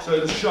 go. So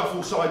the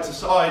shuffle side to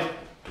side,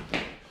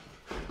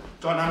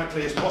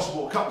 dynamically as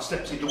possible, a couple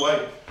steps either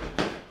way.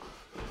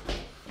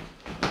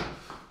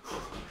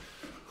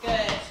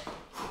 Good.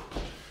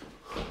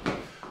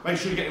 Make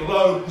sure you're getting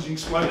low as you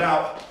explode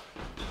out.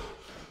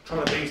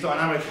 Trying to be as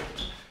dynamic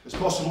as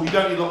possible. You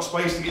don't need a lot of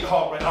space to get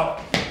heart rate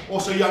up.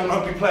 Also, young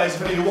rugby players,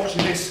 if any of you are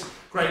watching this,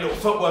 great little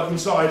footwork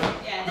inside.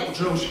 Yeah, little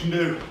drills you can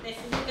do. This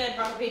is a good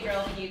rugby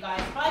drill for you guys.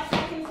 5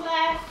 seconds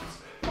left.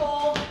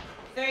 4,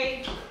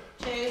 3,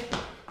 2,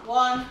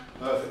 1.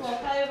 Perfect.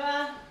 Walk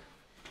over.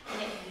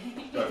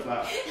 Go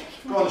flat.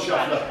 Go on the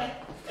shuffler.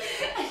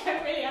 I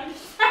don't really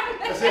understand.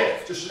 That's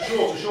it. Just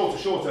shorter, shorter,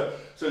 shorter.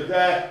 So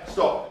there,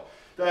 stop.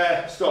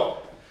 There,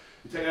 stop.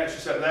 You take an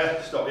extra step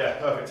there, stop. Yeah,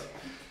 perfect.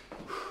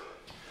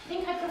 I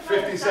think I prefer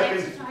 15 the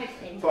seconds. side-to-side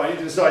thing. Fine, you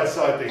do the side to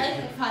side thing.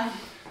 Okay, fine.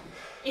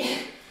 Yeah,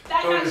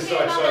 that's Go actually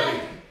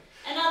side.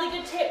 another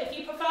good tip. If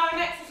you prefer an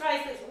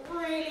exercise that's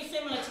really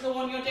similar to the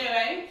one you're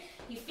doing,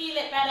 you feel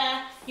it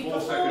better, you 4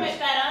 perform seconds. it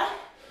better,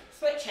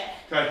 switch it.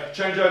 Okay,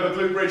 change over,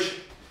 glute bridge.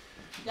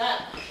 Go.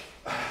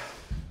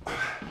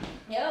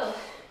 Yo.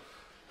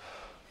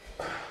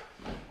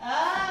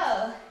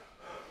 Oh.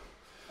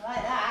 I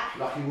like that.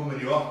 Lucky woman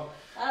you are.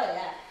 Oh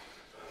yeah.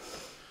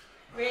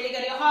 Really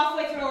good. You're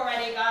halfway through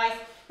already, guys.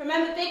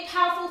 Remember, big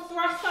powerful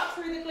thrust up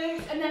through the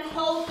glutes and then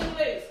hold the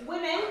glutes.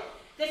 Women,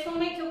 this will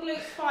make your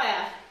glutes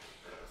fire.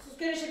 It's as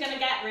good as you're going to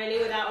get, really,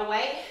 without a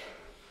weight.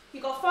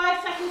 You've got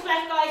 5 seconds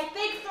left, guys.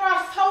 Big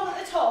thrust, hold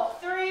at the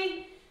top.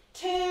 3,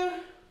 2,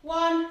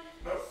 1,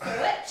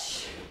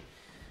 switch.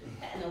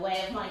 Get in the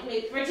way of my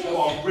glute bridges. Come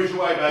on, bridge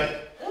away, babe.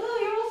 Ooh,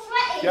 you're all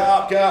sweaty. Get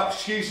up, get up.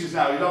 Excuses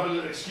now. You love a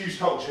little excuse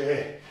culture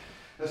here.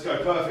 Let's go,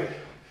 perfect.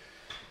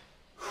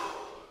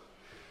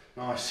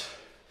 Nice.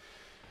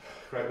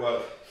 Great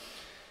work.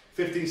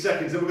 15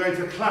 seconds, then we're going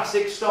to the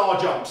classic star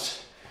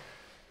jumps.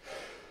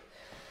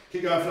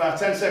 Keep going for that.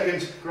 10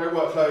 seconds. Great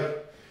work, Chloe.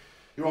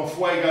 You're on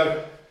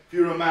fuego. If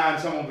you're a man,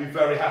 someone will be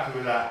very happy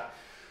with that.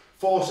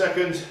 4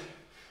 seconds.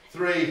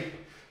 3,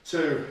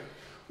 2,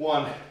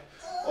 1.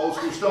 Old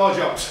school star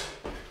jumps.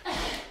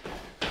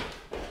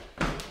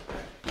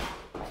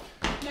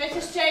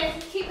 Notice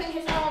James is keeping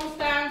his arms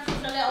down, so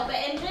he's a little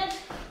bit injured.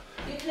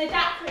 You can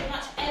adapt pretty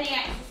much any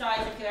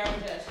exercise if you're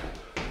injured.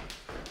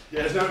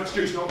 Yeah, there's no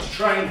excuse not to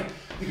train.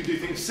 You can do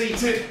things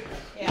seated.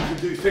 Yeah. You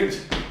can do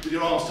things with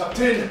your arms tucked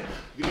in.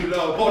 You can do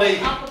lower body.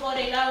 Upper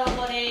body, lower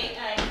body,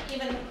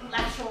 even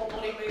lateral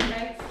body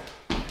movements.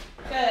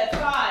 Good.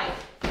 5,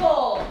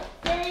 4,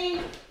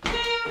 3, 2,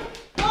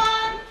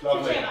 1.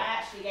 Lovely. Jim, I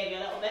actually gave you a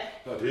little bit.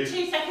 Oh, do you?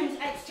 2 seconds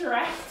extra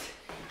rest.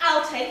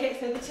 I'll take it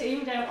for the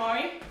team, don't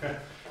worry.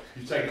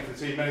 You've taken it for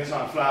the team many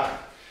times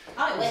flat.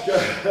 I wish. Let's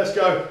go. Let's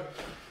go.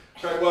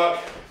 Great work.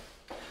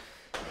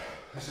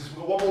 This is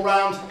one more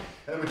round and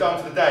then we're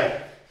done for the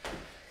day.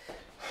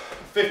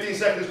 15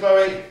 seconds,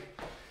 Chloe.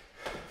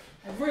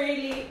 I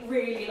really,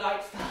 really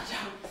like star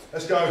jumps.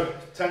 Let's go.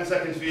 10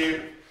 seconds for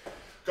you.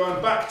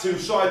 Going back to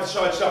side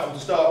shuffle to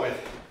start with.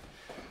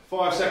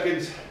 5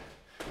 seconds.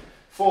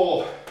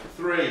 4,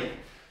 3,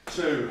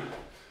 2,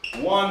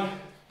 1.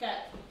 Good.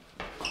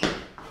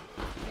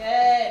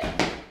 Good.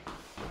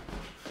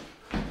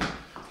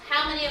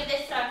 How many of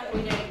this circuit are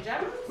we doing,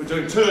 Jim? We're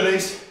doing 2 of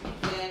these.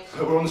 Good.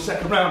 So we're on the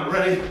second round.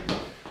 Ready?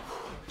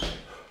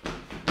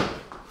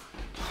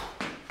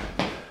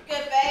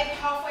 Good, babe.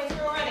 Halfway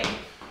through already.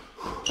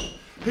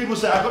 People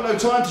say I've got no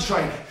time to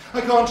train.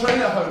 I can't train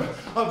at home.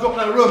 I've got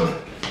no room.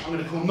 I'm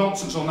going to call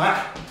nonsense on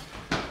that.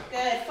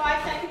 Good.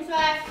 5 seconds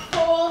left.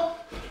 4,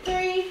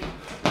 3,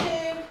 2,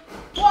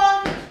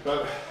 1.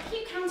 Go. I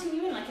keep counting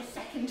you in like a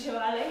second too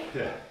early.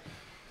 Yeah.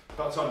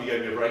 About time you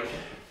gave me a break.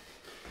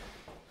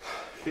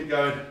 Keep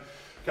going.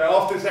 Okay,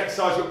 after this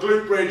exercise, we've got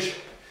glute bridge,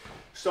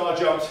 star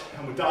jumps,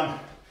 and we're done.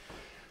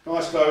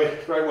 Nice, Chloe,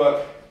 great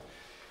work.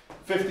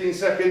 15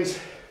 seconds.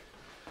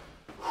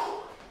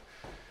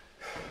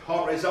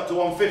 Heart rate's up to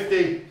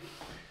 150.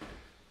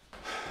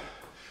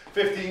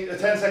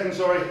 10 seconds,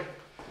 sorry.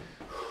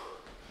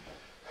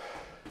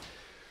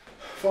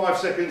 5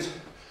 seconds.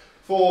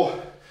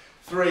 4,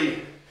 3,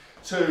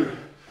 2,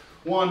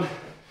 1.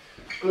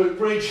 Glute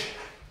bridge.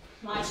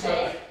 My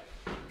bit.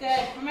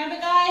 Good. Remember,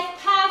 guys,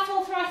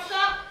 powerful thrust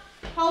up.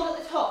 Hold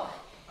at the top.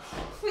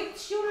 Quick,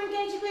 do you want to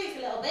engage your glutes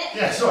a little bit?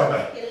 Yeah, sorry,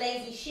 mate. You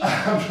lazy shit.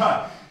 I'm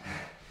trying.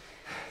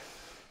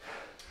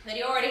 But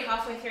you're already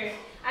halfway through.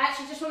 I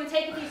actually just want to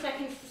take a few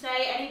seconds to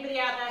say, anybody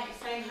out there who's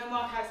saying home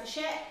workouts are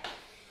shit,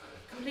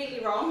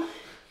 completely wrong.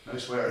 No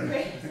swearing.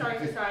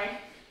 Sorry.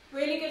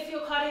 Really good for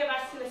your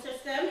cardiovascular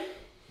system.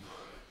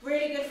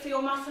 Really good for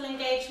your muscle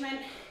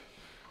engagement.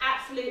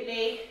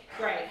 Absolutely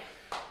great.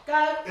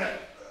 Go. Yeah.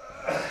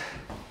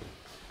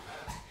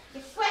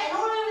 You're sweating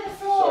all over the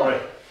floor. Sorry.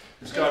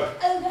 Let's go.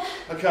 Over.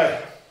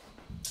 Okay.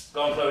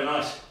 Go on, Chloe,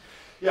 nice.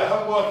 Yeah,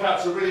 home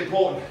workouts are really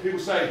important. People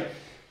say,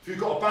 if you've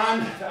got a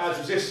band that adds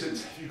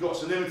resistance, if you've got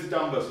some limited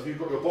dumbbells, if you've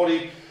got your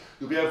body,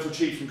 you'll be able to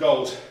achieve some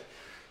goals.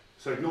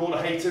 So ignore the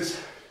haters.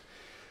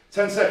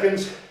 10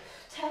 seconds.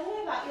 Tell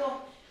me about your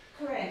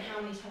career and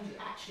how many times you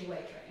actually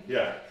weight train.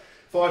 Yeah.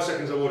 5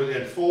 seconds I would at the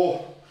end.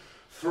 4,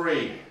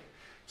 3,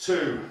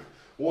 2,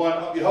 1.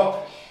 Up you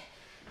hop.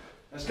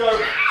 Let's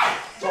go.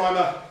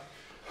 Timer.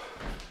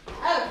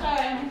 Oh,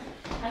 sorry,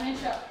 I'm in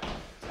shock.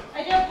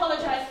 I do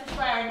apologise for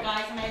swearing,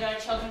 guys. I know there are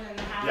children in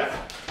the house.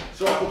 Yeah.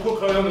 So I will put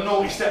Chloe on the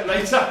naughty step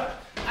later.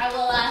 I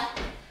will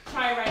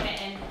try rein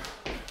it in.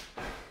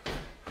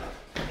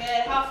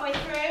 Good, halfway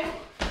through.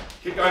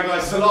 Keep going,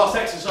 guys. It's the last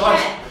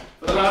exercise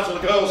for the lads or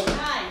the girls. 9.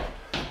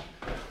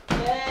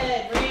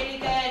 Good, really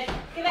good.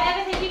 Give it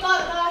everything you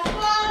got, guys.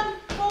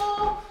 1,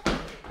 4,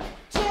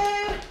 2,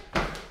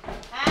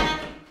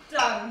 and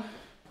done.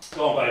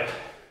 Go on, babe.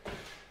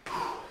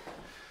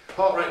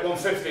 Heart rate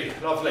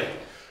 150, lovely.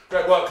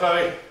 Great work,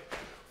 Chloe.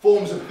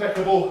 Form's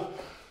impeccable.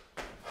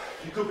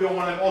 You could be on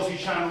one of them Aussie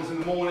channels in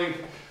the morning,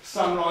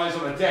 sunrise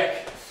on a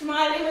deck.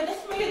 Smiley with a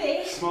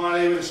smoothie.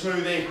 Smiley with a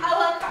smoothie.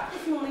 I woke up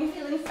this morning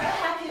feeling so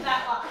happy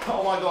about that.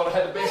 Oh my God, I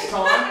had the best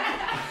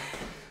time.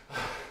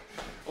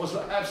 It was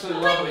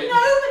absolutely Like lovely.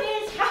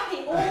 nobody is happy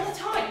all the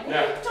time. What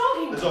are you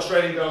talking about? As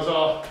Australian girls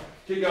are.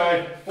 Keep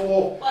going.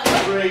 4, 1.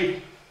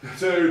 3,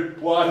 2,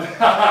 1.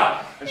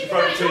 And she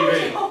broke the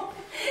TV.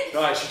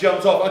 Right, she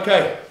jumped off.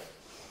 Okay.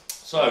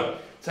 So,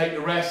 take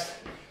a rest.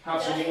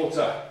 Have some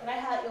water. Did I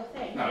hurt your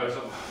thing? No, it's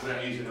not, we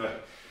don't use it anyway.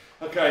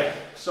 Okay,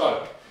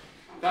 so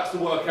that's the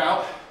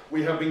workout.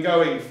 We have been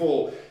going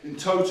for, in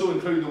total,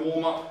 including the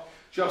warm-up,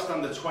 just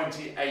under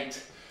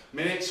 28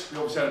 minutes. We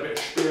obviously had a bit of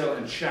spiel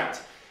and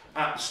chat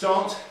at the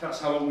start. That's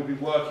how long we've been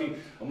working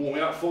and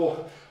warming up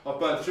for. I've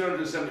burnt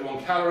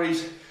 371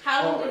 calories.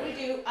 How long did we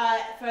do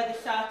for the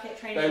circuit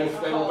training?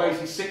 They were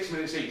basically 6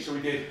 minutes each, so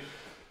we did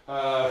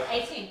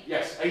 18.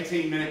 Yes,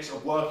 18 minutes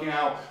of working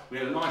out. We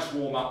had a nice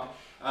warm-up.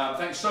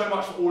 Thanks so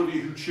much for all of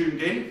you who tuned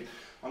in.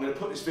 I'm going to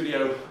put this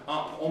video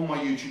up on my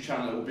YouTube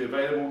channel. It will be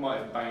available. I might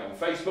even bang it on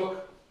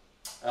Facebook.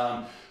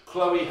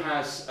 Chloe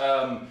has,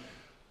 well,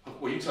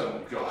 you tell them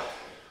what you've got.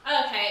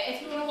 Okay,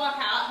 if you want to work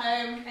out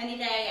at home, any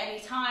day,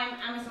 any time,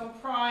 Amazon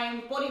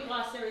Prime, Body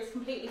Blaster is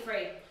completely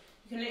free.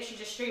 You can literally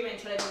just stream it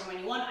into your living room when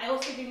you want. I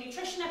also do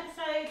nutrition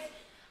episodes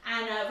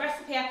and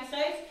recipe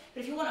episodes.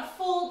 But if you want a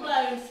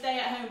full-blown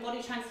stay-at-home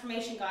body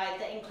transformation guide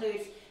that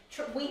includes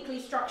weekly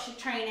structured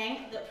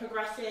training that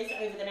progresses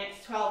over the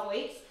next 12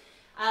 weeks.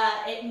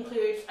 It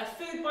includes a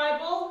food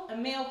bible, a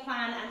meal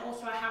plan, and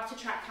also a how to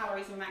track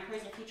calories and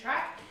macros if you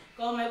track.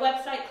 Go on my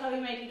website,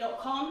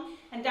 chloemadeley.com,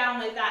 and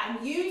download that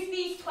and use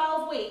these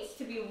 12 weeks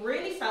to be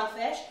really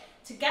selfish,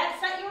 to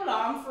set your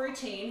alarm for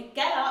routine,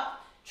 get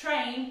up,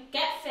 train,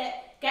 get fit,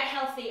 get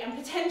healthy, and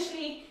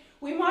potentially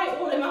we might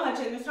all emerge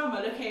in the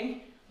summer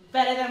looking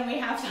better than we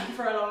have done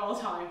for a long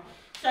time.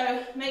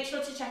 So make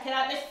sure to check it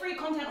out. There's free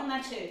content on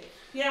there too.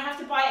 You don't have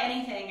to buy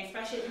anything,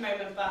 especially at the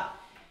moment, but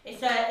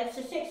it's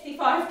a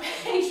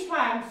 65-page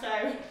plan,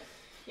 so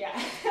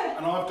yeah.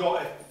 And I've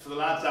got, for the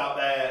lads out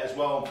there as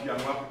well, young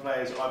rugby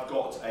players, I've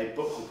got a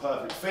book called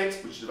Perfect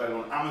Fit, which is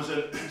available on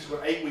Amazon. It's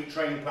got an 8-week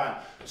training plan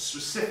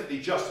specifically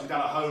just to be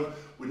done at home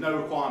with no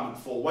requirement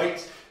for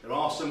weights. There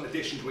are some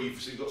additions where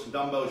you've got some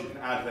dumbbells, you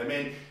can add them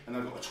in, and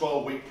I've got a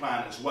 12-week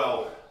plan as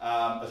well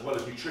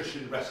as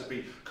nutrition,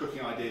 recipe,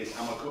 cooking ideas,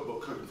 and my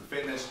cookbook, Cooking for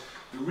Fitness.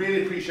 We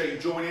really appreciate you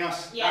joining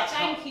us. Yeah,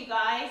 thank you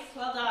guys.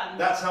 Well done.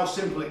 That's how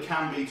simple it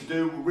can be to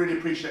do. We really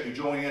appreciate you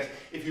joining us.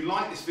 If you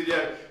like this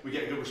video, we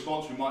get a good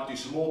response, we might do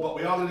some more, but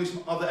we are going to do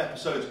some other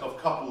episodes of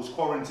Couples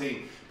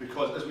Quarantine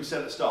because, as we said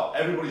at the start,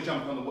 everybody's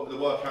jumping on the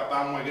workout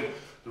bandwagon.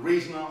 The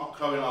reason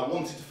Chloe and I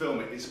wanted to film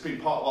it, it's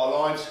been part of our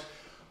lives,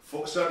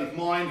 certainly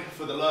mine,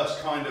 for the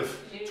last kind of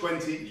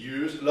 20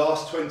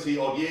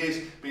 odd years,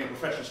 being a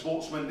professional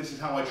sportsman. This is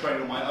how I train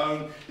on my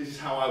own. This is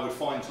how I would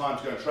find time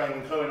to go and train.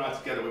 When Chloe and I are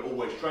together, we're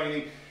always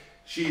training.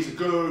 She's a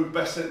guru,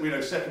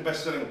 second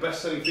best-selling or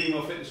best-selling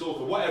female fitness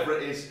author, whatever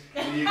it is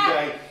in the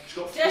UK. She's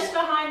got just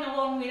behind the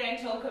one we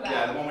don't talk about.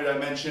 Yeah, the one we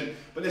don't mention.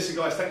 But listen,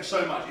 guys, thanks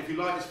so much. If you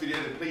like this video,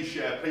 then please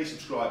share, please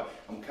subscribe,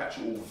 and we'll catch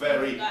you all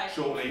very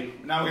shortly.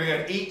 Now we're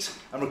going to go eat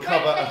and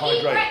recover and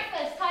hydrate. Eat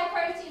breakfast,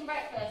 high-protein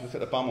breakfast. Look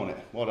at the bum on it.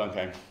 Well done,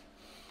 Kane.